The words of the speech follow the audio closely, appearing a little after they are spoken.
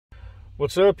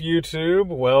What's up, YouTube?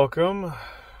 Welcome,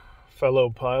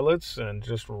 fellow pilots and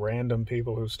just random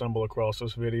people who stumble across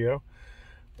this video.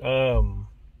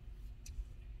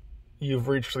 You've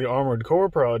reached the Armored Core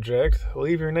Project.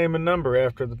 Leave your name and number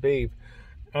after the beep.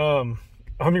 I'm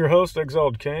your host,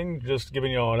 Exalted King, just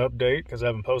giving y'all an update because I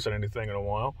haven't posted anything in a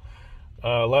while.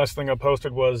 Last thing I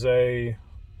posted was a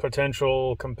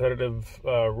potential competitive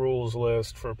rules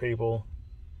list for people,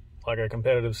 like a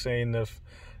competitive scene.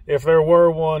 If there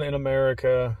were one in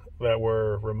America that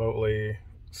were remotely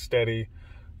steady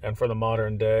and for the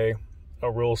modern day,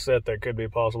 a rule set that could be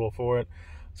possible for it.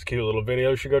 It's a cute little video.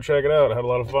 You should go check it out. I had a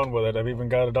lot of fun with it. I've even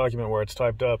got a document where it's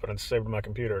typed up and it's saved on my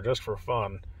computer just for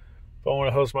fun. If I want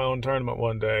to host my own tournament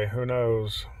one day, who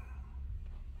knows?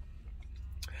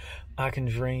 I can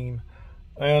dream.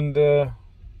 And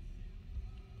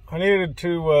I needed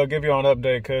to give you an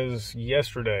update because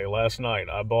last night,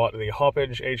 I bought the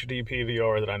Hauppauge HD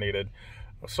PVR that I needed.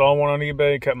 I saw one on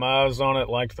eBay, kept my eyes on it,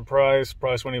 liked the price.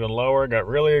 Price went even lower, got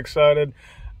really excited.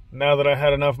 Now that I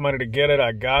had enough money to get it,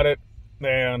 I got it.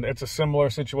 And it's a similar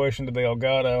situation to the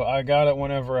Elgato. I got it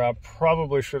whenever I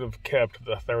probably should have kept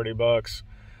the $30.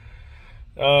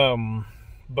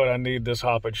 But I need this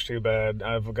Hauppauge too bad.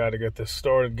 I've got to get this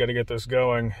started, got to get this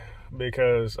going,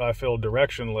 because I feel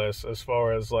directionless as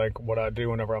far as like what I do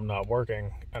whenever I'm not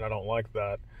working, and I don't like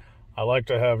that. I like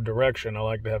to have direction. I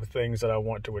like to have things that I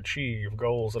want to achieve,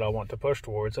 goals that I want to push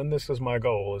towards, and this is my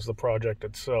goal, is the project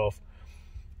itself.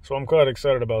 So I'm quite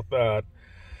excited about that.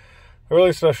 Or at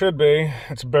least I should be.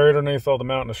 It's buried underneath all the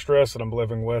mountain of stress that I'm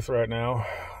living with right now.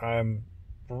 I'm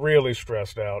really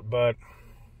stressed out, but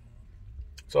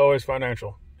it's always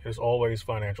financial. It's always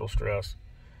financial stress.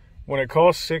 When it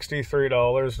costs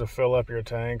 $63 to fill up your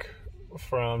tank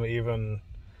from even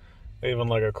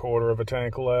like a quarter of a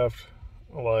tank left,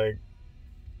 like,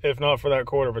 if not for that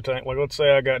quarter of a tank, like let's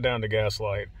say I got down to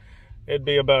Gaslight, it'd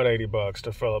be about $80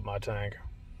 to fill up my tank.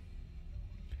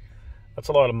 That's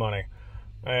a lot of money.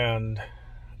 And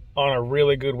on a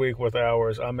really good week with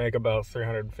hours, I make about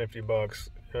 $350,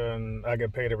 and I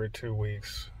get paid every 2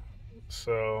 weeks.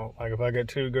 So like if I get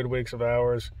 2 good weeks of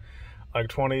hours, like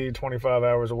 20, 25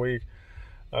 hours a week,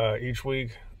 each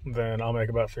week, then I'll make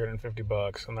about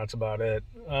 $350, and that's about it.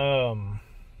 And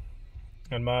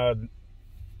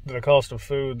the cost of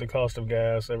food, the cost of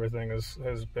gas, everything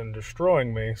has been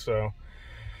destroying me, so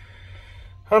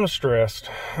I'm stressed.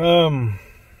 Forgot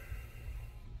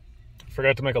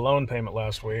to make a loan payment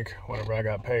last week whenever I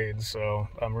got paid, so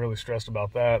I'm really stressed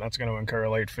about that. That's going to incur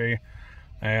a late fee.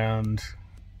 And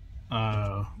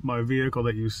my vehicle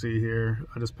that you see here,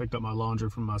 I just picked up my laundry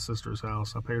from my sister's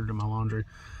house. I paid her to do my laundry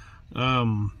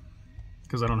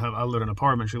because I live in an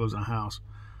apartment, she lives in a house.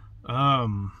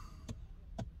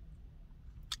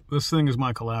 This thing is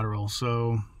my collateral,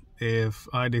 so if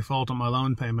I default on my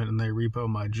loan payment and they repo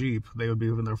my Jeep, they would be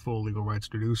within their full legal rights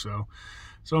to do so.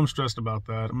 So I'm stressed about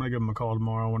that. I'm going to give them a call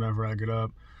tomorrow whenever I get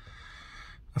up.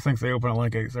 I think they open at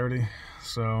like 8:30,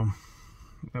 so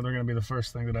they're going to be the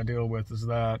first thing that I deal with is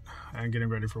that and getting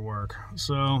ready for work.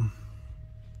 So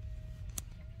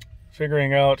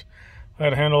figuring out how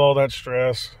to handle all that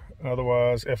stress.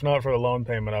 Otherwise, if not for the loan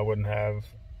payment, I wouldn't have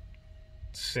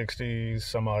 60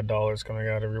 some odd dollars coming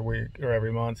out every week or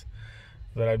every month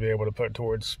that I'd be able to put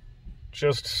towards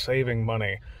just saving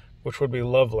money, which would be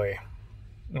lovely.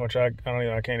 Which I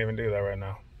can't even do that right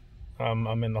now.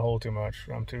 I'm in the hole too much.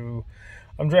 I'm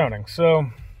drowning. So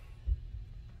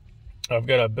I've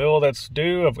got a bill that's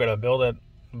due. I've got a bill that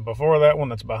before that one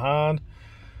that's behind.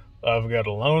 I've got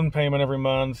a loan payment every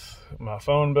month. My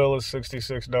phone bill is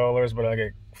 $66, but I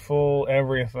get full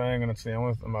everything, and it's the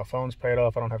only my phone's paid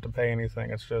off. I don't have to pay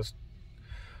anything. It's just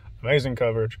amazing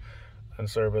coverage and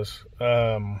service.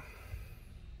 All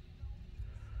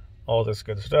this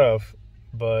good stuff.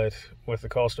 But with the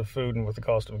cost of food and with the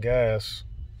cost of gas,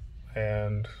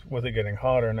 and with it getting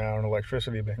hotter now and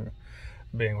electricity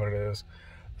being what it is,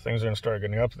 things are going to start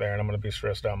getting up there, and I'm going to be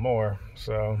stressed out more.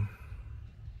 So, and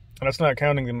that's not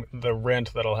counting the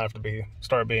rent that'll have to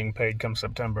start being paid come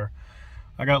September.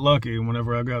 I got lucky.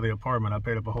 Whenever I got the apartment, I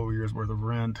paid up a whole year's worth of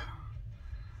rent.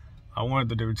 I wanted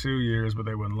to do 2 years, but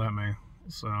they wouldn't let me.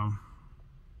 So,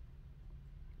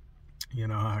 you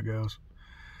know how it goes.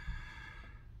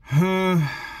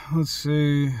 Let's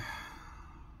see.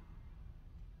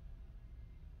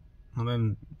 And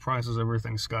then prices,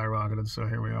 everything skyrocketed, so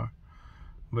here we are.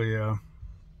 But yeah,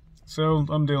 so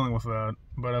I'm dealing with that,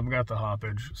 but I've got the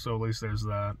Hauppauge, so at least there's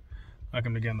that. I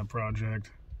can begin the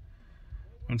project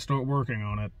and start working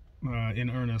on it in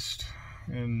earnest,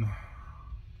 in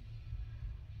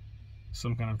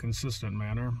some kind of consistent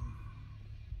manner.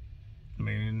 I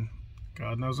mean,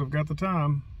 God knows I've got the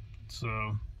time,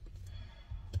 so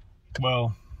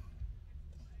Well,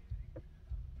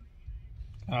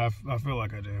 I feel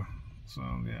like I do. So,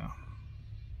 yeah.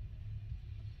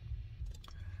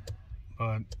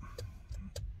 But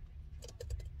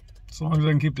as long as I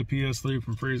can keep the PS3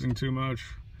 from freezing too much,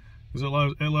 because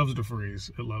it loves to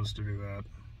freeze. It loves to do that.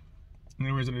 And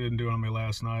the reason it didn't do it on me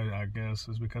last night, I guess,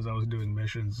 is because I was doing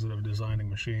missions instead of designing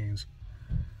machines.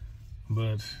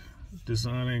 But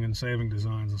designing and saving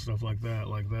designs and stuff like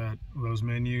that, those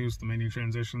menus, the menu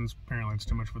transitions, apparently it's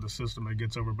too much for the system. It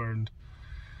gets overburdened.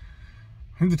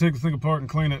 I need to take the thing apart and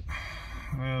clean it,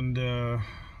 and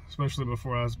especially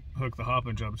before I hook the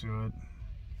Hauppauge up to it.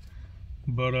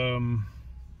 But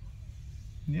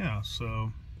yeah,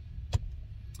 so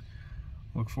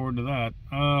look forward to that.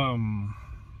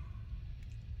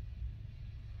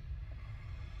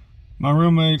 My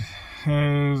roommate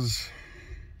has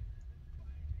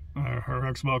her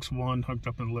Xbox One hooked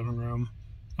up in the living room.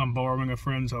 I'm borrowing a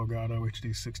friend's Elgato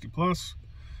HD 60 Plus.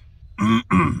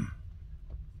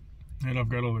 And I've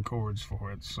got all the cords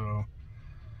for it, so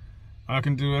I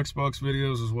can do Xbox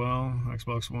videos as well,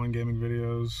 Xbox One gaming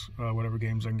videos, whatever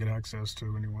games I can get access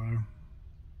to anyway.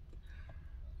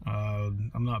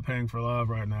 I'm not paying for live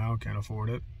right now, can't afford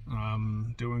it.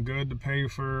 I'm doing good to pay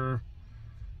for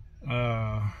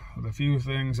the few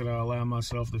things that I allow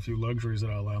myself, the few luxuries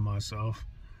that I allow myself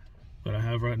that I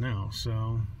have right now.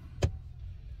 So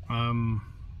I'm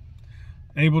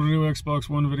able to do Xbox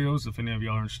One videos if any of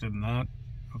y'all are interested in that.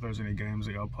 If there's any games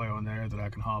that y'all play on there that I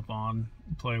can hop on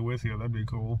and play with you, that'd be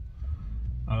cool.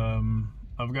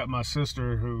 I've got my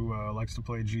sister who likes to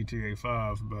play GTA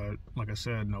 5, but like I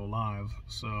said, no live,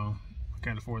 so I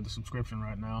can't afford the subscription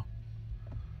right now.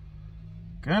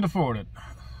 Can't afford it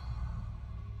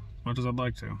as much as I'd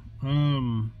like to.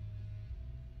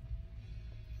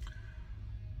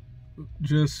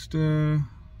 Just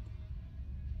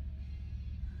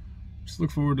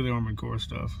look forward to the Armored Core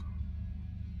stuff,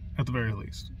 at the very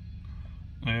least.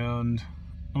 And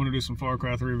I want to do some Far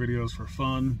Cry 3 videos for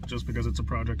fun, just because it's a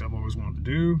project I've always wanted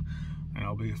to do, and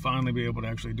I'll finally be able to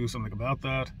actually do something about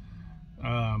that,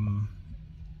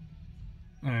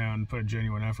 and put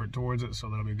genuine effort towards it, so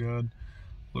that'll be good.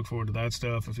 Look forward to that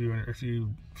stuff. If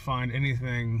you find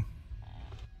anything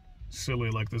silly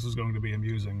like this is going to be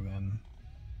amusing, then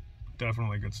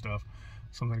definitely good stuff.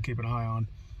 Something to keep an eye on.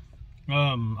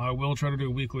 I will try to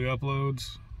do weekly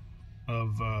uploads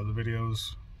of the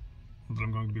videos that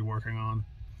I'm going to be working on.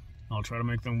 I'll try to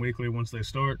make them weekly once they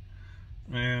start,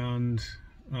 and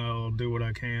I'll do what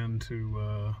I can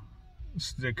to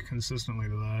stick consistently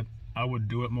to that. I would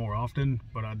do it more often,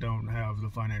 but I don't have the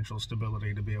financial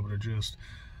stability to be able to just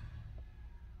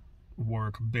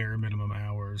work bare minimum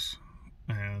hours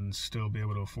and still be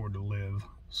able to afford to live.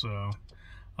 So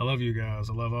I love you guys.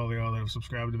 I love all of y'all that have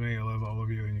subscribed to me. I love all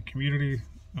of you in the community.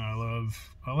 I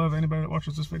love anybody that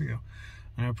watches this video.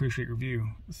 And I appreciate your view.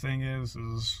 The thing is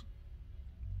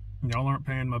y'all aren't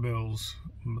paying my bills.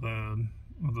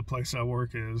 The place I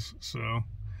work is, so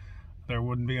there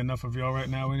wouldn't be enough of y'all right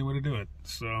now anyway to do it.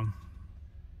 So,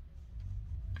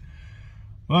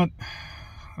 but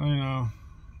you know,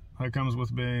 that comes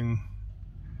with being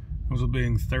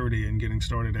 30 and getting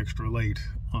started extra late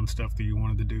on stuff that you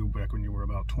wanted to do back when you were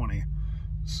about 20.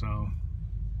 So,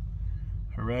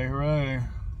 hooray, hooray.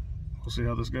 We'll see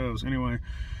how this goes. Anyway,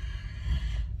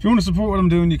 if you want to support what I'm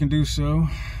doing, you can do so.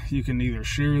 You can either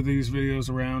share these videos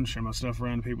around, share my stuff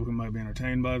around to people who might be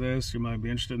entertained by this, who might be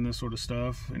interested in this sort of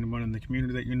stuff, anyone in the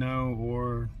community that you know,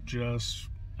 or just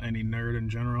any nerd in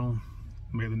general.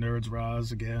 May the nerds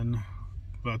rise again,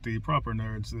 but the proper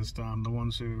nerds this time, the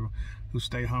ones who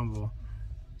stay humble.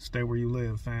 Stay where you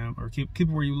live, fam, or keep it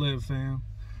where you live, fam.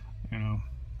 You know.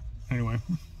 Anyway,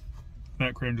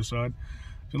 that cringe aside.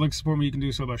 If you'd like to support me, you can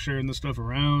do so by sharing this stuff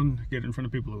around, get it in front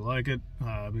of people who like it.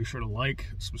 Be sure to like,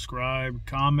 subscribe,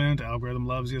 comment. Algorithm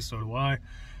loves you, so do I.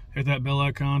 Hit that bell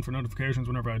icon for notifications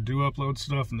whenever I do upload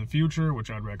stuff in the future, which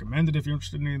I'd recommend it if you're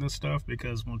interested in any of this stuff,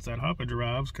 because once that Hauppauge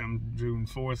arrives, come June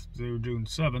 4th to June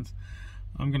 7th,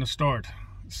 I'm going to start.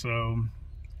 So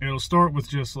it'll start with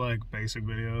just like basic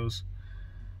videos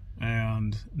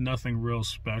and nothing real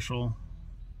special,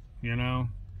 you know.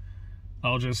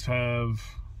 I'll just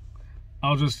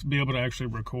be able to actually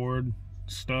record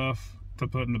stuff to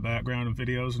put in the background of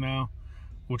videos now,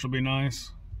 which will be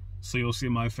nice. So you'll see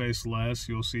my face less,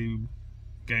 you'll see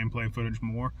gameplay footage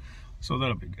more, so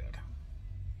that'll be good.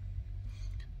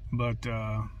 But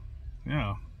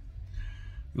yeah,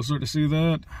 you'll start to see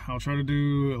that. I'll try to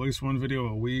do at least one video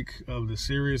a week of the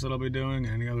series that I'll be doing.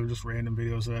 Any other just random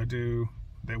videos that I do,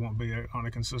 they won't be on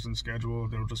a consistent schedule.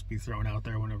 They'll just be thrown out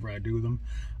there whenever I do them.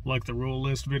 Like the rule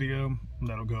list video,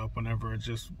 that'll go up whenever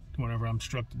I'm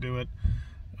struck to do it.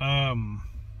 Any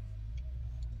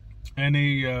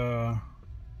other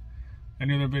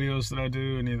videos that I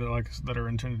do, any that are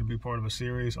intended to be part of a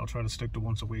series, I'll try to stick to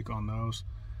once a week on those.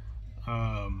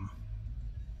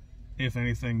 If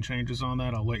anything changes on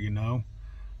that, I'll let you know.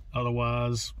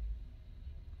 Otherwise,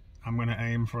 I'm gonna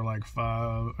aim for like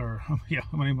 5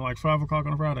 o'clock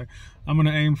on a Friday. I'm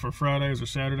gonna aim for Fridays or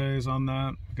Saturdays on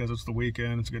that because it's the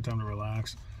weekend. It's a good time to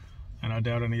relax. And I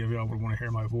doubt any of y'all would want to hear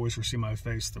my voice or see my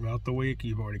face throughout the week.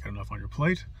 You've already got enough on your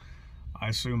plate. I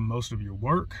assume most of you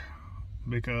work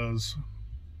because,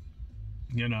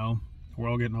 you know, we're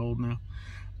all getting old now.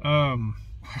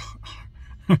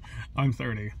 I'm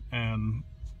 30 and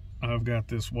I've got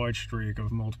this white streak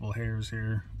of multiple hairs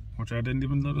here, which I didn't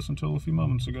even notice until a few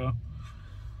moments ago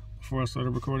before I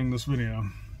started recording this video.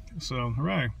 So,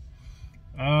 hooray.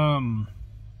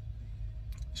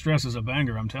 Stress is a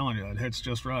banger, I'm telling you. It hits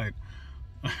just right.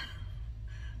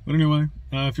 But anyway,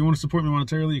 if you want to support me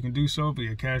monetarily, you can do so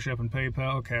via Cash App and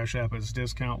PayPal. Cash App is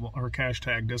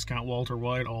hashtag discount Walter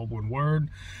White, all one word.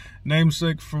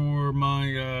 Namesake for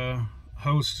my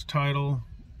host title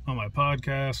on my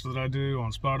podcast that I do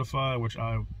on Spotify, which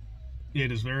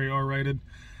it is very R-rated,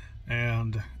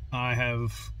 and I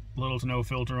have little to no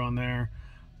filter on there.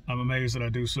 I'm amazed that I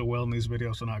do so well in these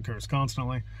videos and not curse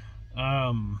constantly.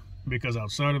 Because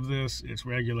outside of this, it's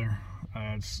regular.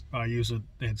 I use it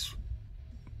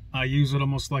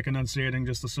almost like enunciating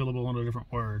just a syllable in a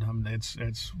different word.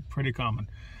 It's pretty common.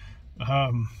 But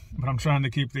I'm trying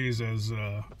to keep these as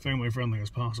family friendly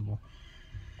as possible.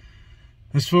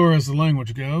 As far as the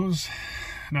language goes,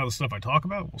 now the stuff I talk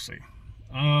about, we'll see.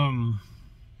 I'll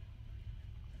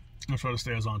try to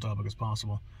stay as on topic as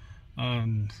possible.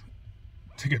 And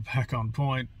to get back on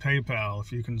point, PayPal.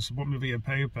 If you can support me via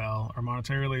PayPal or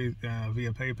monetarily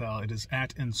via PayPal, it is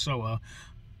at Insoa,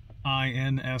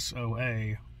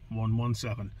 INSOA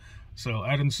 117. So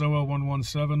at Insoa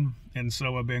 117,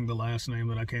 Insoa being the last name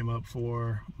that I came up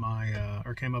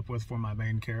with for my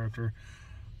main character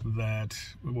that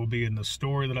will be in the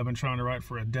story that I've been trying to write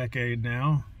for a decade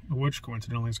now, which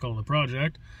coincidentally is called The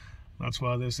Project. That's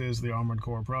why this is the Armored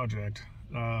Core Project.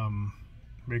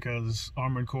 Because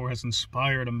Armored Core has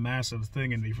inspired a massive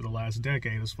thing in me for the last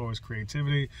decade as far as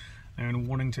creativity and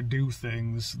wanting to do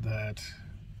things that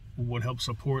would help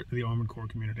support the Armored Core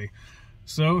community.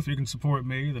 So if you can support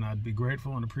me, then I'd be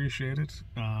grateful and appreciate it.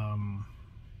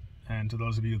 And to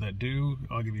those of you that do,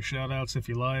 I'll give you shout outs if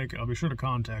you like. I'll be sure to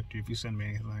contact you if you send me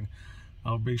anything.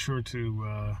 I'll be sure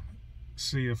to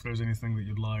see if there's anything that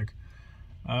you'd like.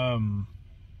 Like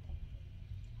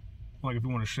if you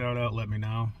want a shout out, let me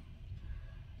know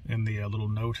in the little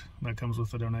note that comes with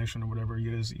the donation or whatever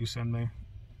it is that you send me.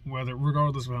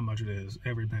 Regardless of how much it is,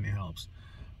 every penny helps.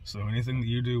 So anything that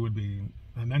you do would be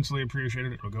immensely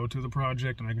appreciated. It'll go to the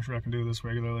project and making sure I can do this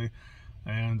regularly,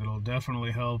 and it'll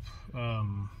definitely help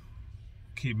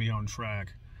keep me on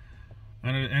track.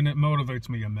 And it motivates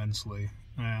me immensely.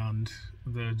 And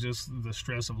the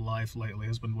stress of life lately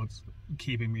has been what's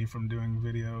keeping me from doing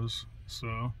videos.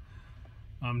 So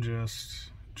I'm just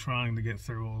trying to get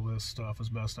through all this stuff as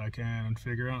best I can and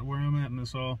figure out where I'm at in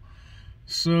this all.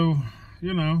 So,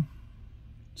 you know,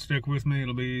 stick with me.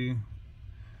 It'll be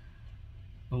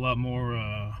a lot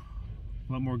more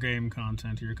game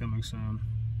content here coming soon.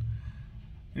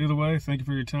 Either way, thank you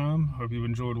for your time. Hope you've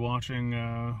enjoyed watching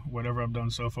whatever I've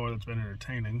done so far that's been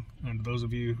entertaining. And to those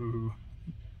of you who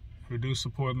do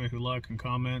support me, who like and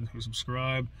comment, who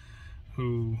subscribe,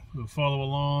 who follow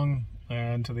along,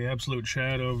 and to the absolute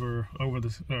Chad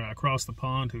across the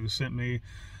pond who sent me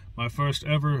my first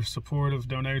ever supportive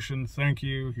donation, thank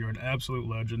you. You're an absolute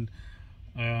legend,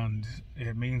 and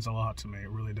it means a lot to me. It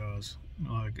really does.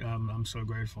 Like I'm so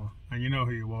grateful, and you know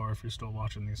who you are if you're still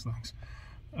watching these things.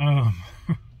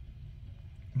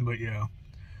 But yeah,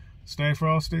 stay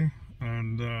frosty,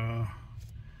 and no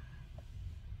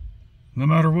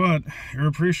matter what, you're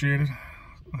appreciated.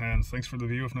 And thanks for the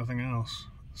view, if nothing else.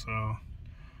 So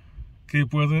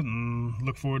keep with it and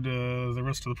look forward to the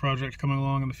rest of the project coming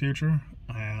along in the future.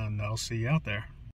 And I'll see you out there.